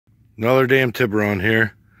Another damn Tiburon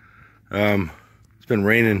here. It's been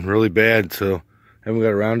raining really bad, so haven't got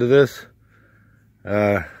around to this.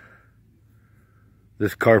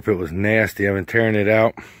 This carpet was nasty. I've been tearing it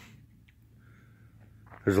out.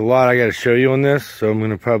 There's a lot I got to show you on this, so I'm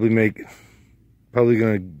gonna probably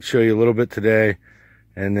gonna show you a little bit today,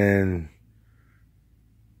 and then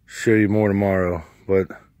show you more tomorrow. But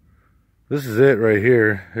this is it right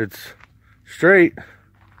here. It's straight.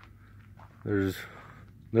 There's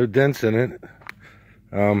no dents in it.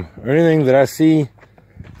 Anything that I see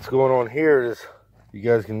that's going on here is, you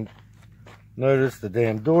guys can notice the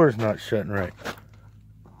damn door's not shutting right.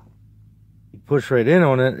 You push right in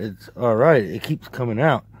on it, it's all right. It keeps coming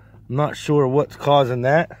out. I'm not sure what's causing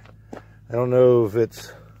that. I don't know if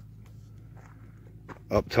it's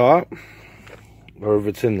up top or if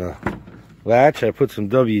it's in the latch. I put some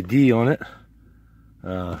WD on it.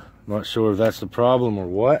 Not sure if that's the problem or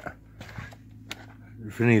what.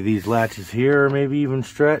 If any of these latches here are maybe even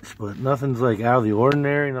stretched, but nothing's like out of the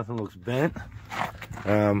ordinary. Nothing looks bent.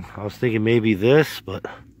 I was thinking maybe this, but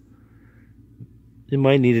you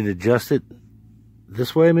might need to adjust it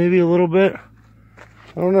this way maybe a little bit.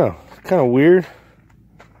 I don't know. It's kind of weird.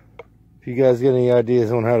 If you guys get any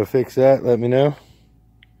ideas on how to fix that, let me know.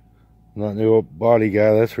 I'm not no body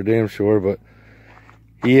guy, that's for damn sure, but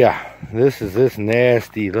yeah, this is this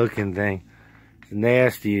nasty looking thing. It's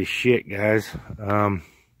nasty as shit, guys.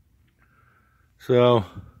 So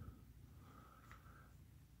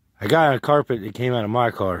I got a carpet that came out of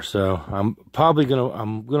my car, so I'm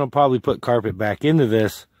gonna probably put carpet back into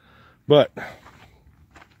this, but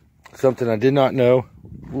something I did not know.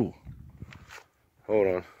 Ooh. Hold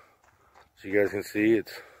on. So you guys can see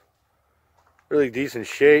it's really decent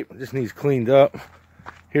shape. It just needs cleaned up.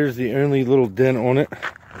 Here's the only little dent on it.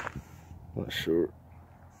 Not sure.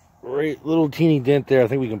 Right, little teeny dent there. I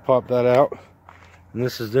think we can pop that out. And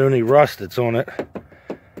this is the only rust that's on it.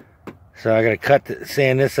 So I gotta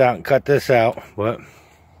sand this out and cut this out. But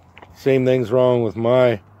same thing's wrong with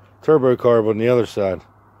my turbo carb on the other side.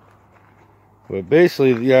 But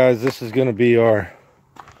basically, guys, this is gonna be our.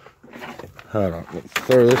 Hold on, let's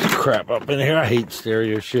throw this crap up in here. I hate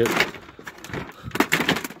stereo shit.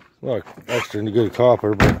 Look, extra good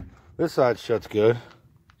copper, but this side shuts good,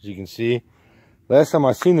 as you can see. Last time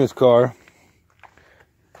I seen this car,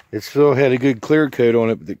 it still had a good clear coat on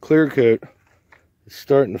it, but the clear coat is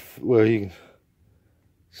starting to, well, you can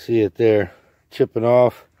see it there, chipping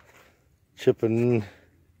off, chipping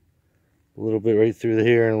a little bit right through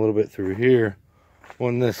here and a little bit through here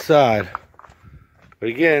on this side. But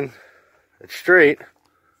again, it's straight,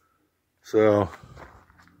 so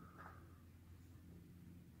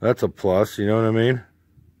that's a plus, you know what I mean?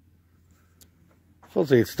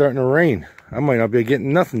 Feels like it's starting to rain. I might not be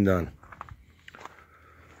getting nothing done.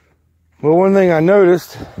 Well, one thing I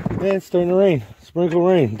noticed, man, it's starting to rain. Sprinkle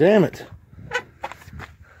rain, damn it.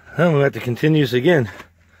 I'm gonna have to continue this again.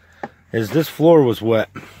 Is this floor was wet.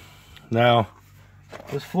 Now,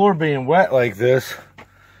 this floor being wet like this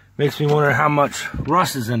makes me wonder how much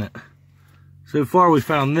rust is in it. So far we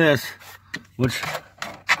found this, which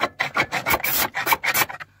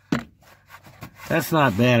that's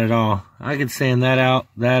not bad at all. I could sand that out,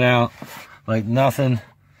 like nothing.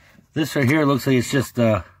 This right here looks like it's just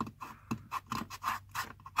a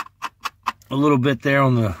little bit there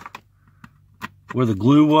on the where the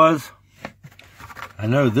glue was. I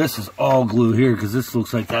know this is all glue here because this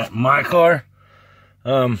looks like that in my car.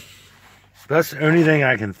 That's the only thing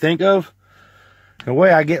I can think of. The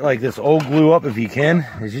way I get like this old glue up, if you can,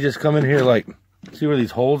 is you just come in here, like, see where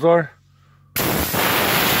these holes are?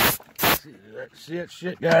 See that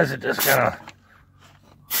shit, guys? It just kind of,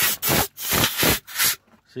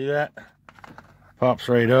 see that? Pops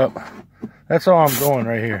right up. That's all I'm doing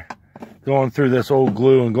right here. Going through this old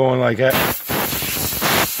glue and going like that.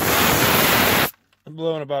 I'm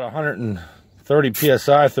blowing about 130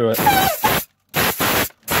 PSI through it.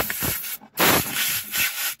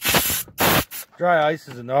 Dry ice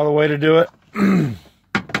is another way to do it.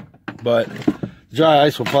 But dry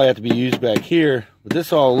ice will probably have to be used back here. But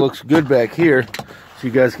this all looks good back here. So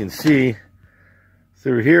you guys can see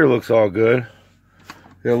through here looks all good.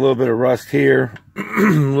 Got a little bit of rust here. A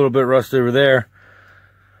little bit of rust over there.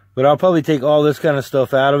 But I'll probably take all this kind of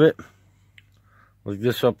stuff out of it. Like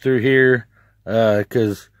this up through here.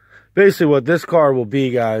 Because basically what this car will be,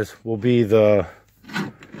 guys, will be the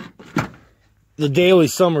daily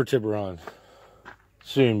summer Tiburon.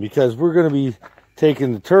 Soon, because we're going to be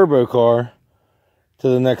taking the turbo car to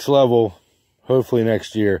the next level, hopefully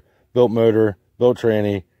next year. Built motor, built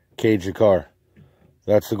tranny, cage the car.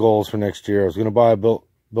 That's the goals for next year. I was going to buy a built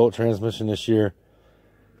transmission this year,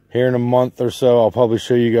 Here in a month or so, I'll probably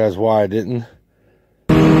show you guys why I didn't.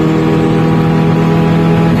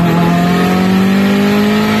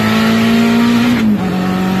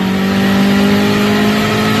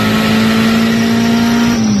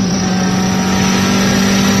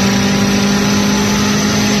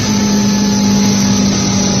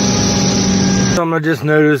 Something I just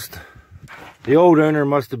noticed, the old owner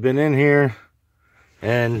must have been in here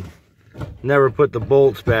and never put the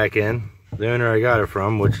bolts back in. The owner I got it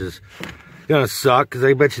from, which is gonna suck because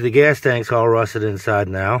I bet you the gas tank's all rusted inside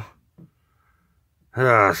now.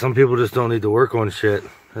 Some people just don't need to work on shit.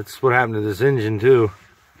 That's what happened to this engine too.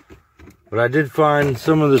 But I did find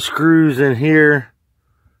some of the screws in here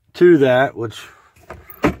to that, which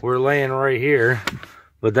were laying right here,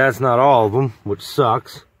 but that's not all of them, which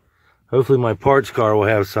sucks. Hopefully my parts car will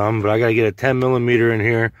have some, but I gotta get a 10mm in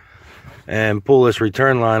here and pull this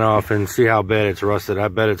return line off and see how bad it's rusted. I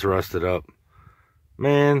bet it's rusted up.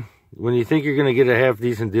 Man, when you think you're going to get a half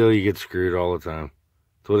decent deal, you get screwed all the time.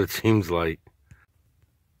 That's what it seems like.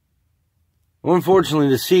 Well, unfortunately,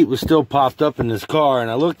 the seat was still popped up in this car, and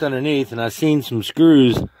I looked underneath and I seen some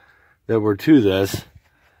screws that were to this.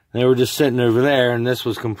 They were just sitting over there, and this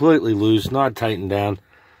was completely loose, not tightened down.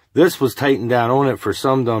 This was tightened down on it for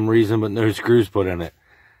some dumb reason, but no screws put in it.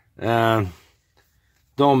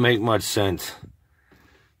 Don't make much sense.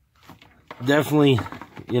 Definitely,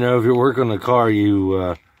 you know, if you're working on the car,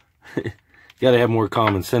 you gotta have more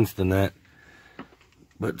common sense than that.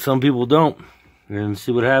 But some people don't. And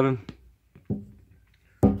see what happened?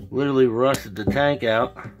 Literally rusted the tank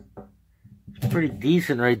out. It's pretty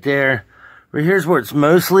decent right there. But here's where it's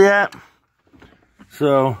mostly at.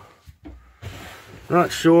 So,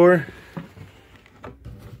 not sure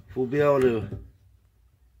if we'll be able to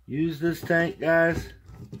use this tank, guys.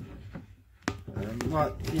 I'm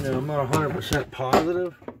not 100%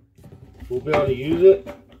 positive we'll be able to use it.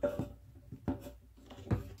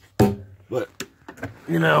 But,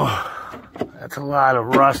 you know, that's a lot of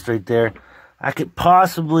rust right there. I could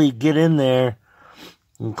possibly get in there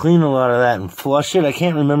and clean a lot of that and flush it. I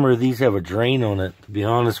can't remember if these have a drain on it, to be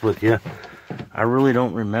honest with you. I really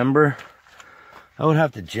don't remember. I would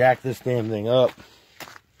have to jack this damn thing up.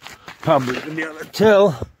 Probably to be able to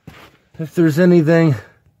tell if there's anything.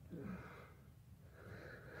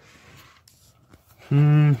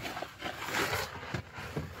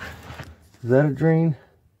 Is that a drain?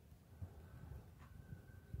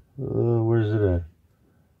 Where's it at?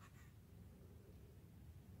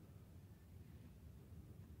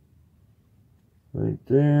 Right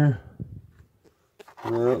there. I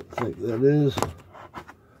don't think that is.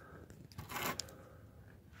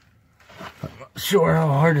 I'm not sure how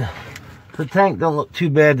hard the tank don't look too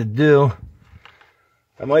bad to do.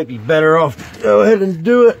 I might be better off to go ahead and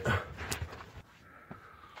do it.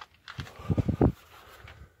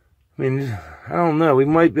 I mean, I don't know. We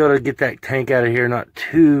might be able to get that tank out of here not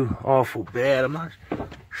too awful bad. I'm not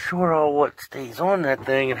sure all what stays on that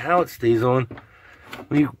thing and how it stays on.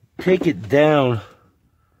 When you take it down,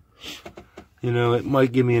 you know, it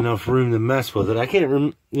might give me enough room to mess with it. I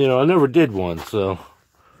can't I never did one, so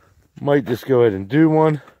might just go ahead and do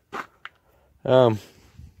one. I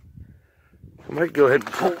might go ahead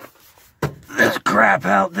and pull this crap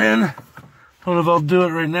out then. I don't know if I'll do it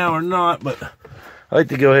right now or not, but I like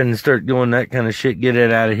to go ahead and start doing that kind of shit. Get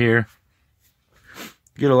it out of here.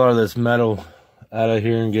 Get a lot of this metal out of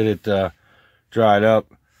here and get it dried up.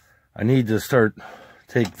 I need to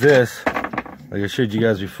take this, like I showed you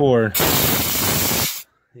guys before.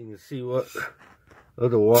 You can see what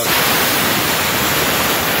the water.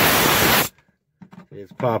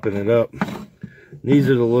 It's popping it up. These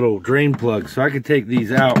are the little drain plugs, so I could take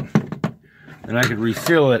these out and I could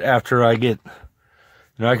reseal it after I get,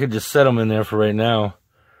 I could just set them in there for right now,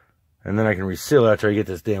 and then I can reseal after I get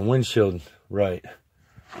this damn windshield right.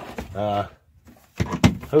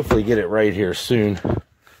 Hopefully get it right here soon. I'm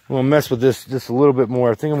gonna mess with this just a little bit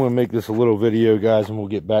more. I think I'm gonna make this a little video, guys, and we'll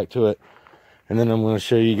get back to it. And then I'm gonna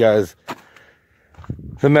show you guys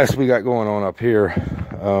the mess we got going on up here.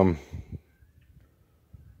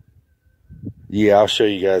 Yeah, I'll show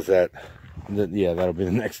you guys that. Yeah, that'll be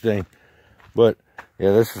the next thing. But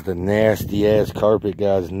yeah, this is the nasty ass carpet,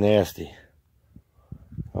 guys. Nasty.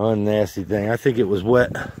 Nasty thing. I think it was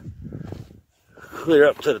wet. Clear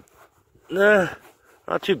up to the,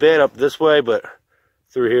 not too bad up this way, but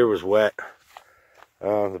through here was wet.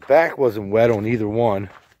 The back wasn't wet on either one,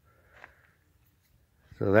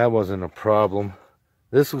 so that wasn't a problem.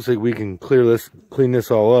 This looks like we can clean this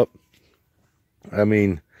all up. I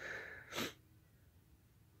mean,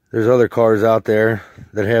 there's other cars out there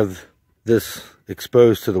that have this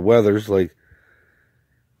exposed to the weathers, like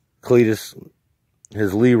Cletus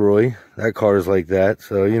his Leroy. That car is like that.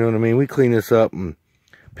 So, you know what I mean? We clean this up and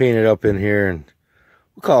paint it up in here, and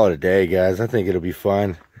we'll call it a day, guys. I think it'll be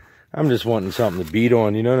fine. I'm just wanting something to beat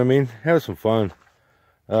on, you know what I mean? Have some fun.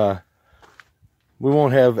 We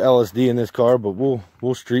won't have LSD in this car, but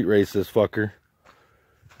we'll street race this fucker.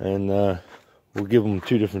 And we'll give them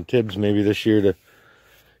 2 different Tibs maybe this year to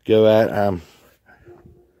go at.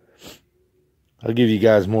 I'll give you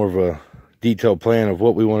guys more of a detailed plan of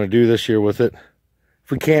what we want to do this year with it.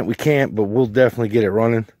 If we can't, we can't, but we'll definitely get it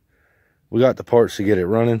running. We got the parts to get it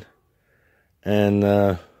running. And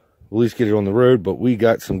we'll at least get it on the road, but we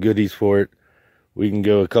got some goodies for it. We can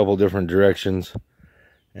go a couple different directions.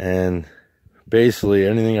 And basically,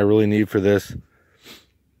 anything I really need for this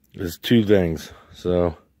is 2 things.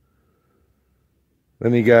 So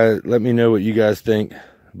let me know what you guys think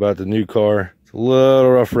about the new car. It's a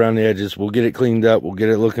little rough around the edges. We'll get it cleaned up. We'll get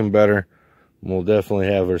it looking better. And we'll definitely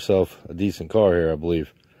have ourselves a decent car here, I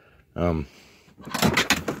believe.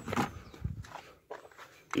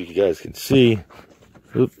 You guys can see.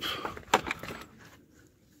 Oops.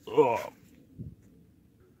 Oh.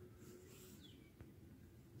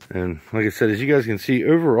 And like I said, as you guys can see,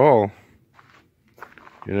 overall,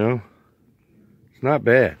 you know, it's not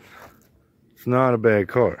bad. It's not a bad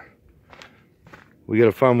car. We got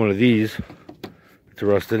to find one of these. It's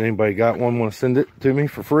rusted. Anybody got one? Want to send it to me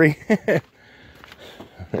for free?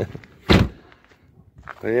 But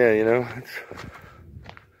yeah, you know, it's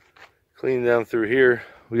clean down through here.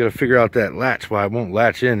 We got to figure out that latch, why it won't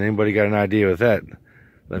latch in. Anybody got an idea with that?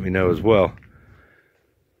 Let me know as well.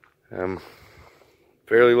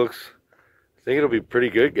 Fairly looks, I think it'll be pretty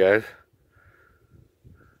good, guys.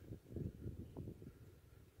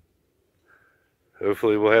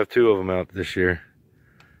 Hopefully we'll have 2 of them out this year.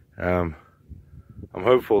 I'm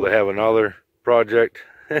hopeful to have another project,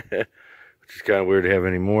 which is kind of weird to have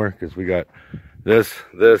any more, because we got this.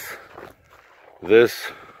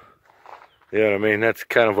 You know what I mean? That's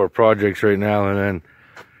kind of our projects right now, and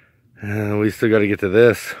then we still got to get to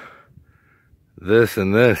this,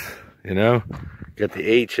 and this, you know? Got the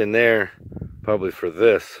H in there, probably for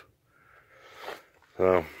this.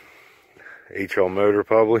 So, HL motor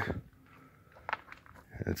probably.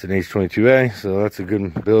 It's an H22A, so that's a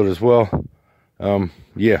good build as well.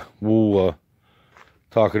 Yeah, we'll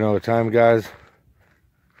talk another time, guys.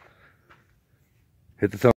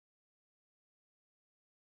 Hit the thumbs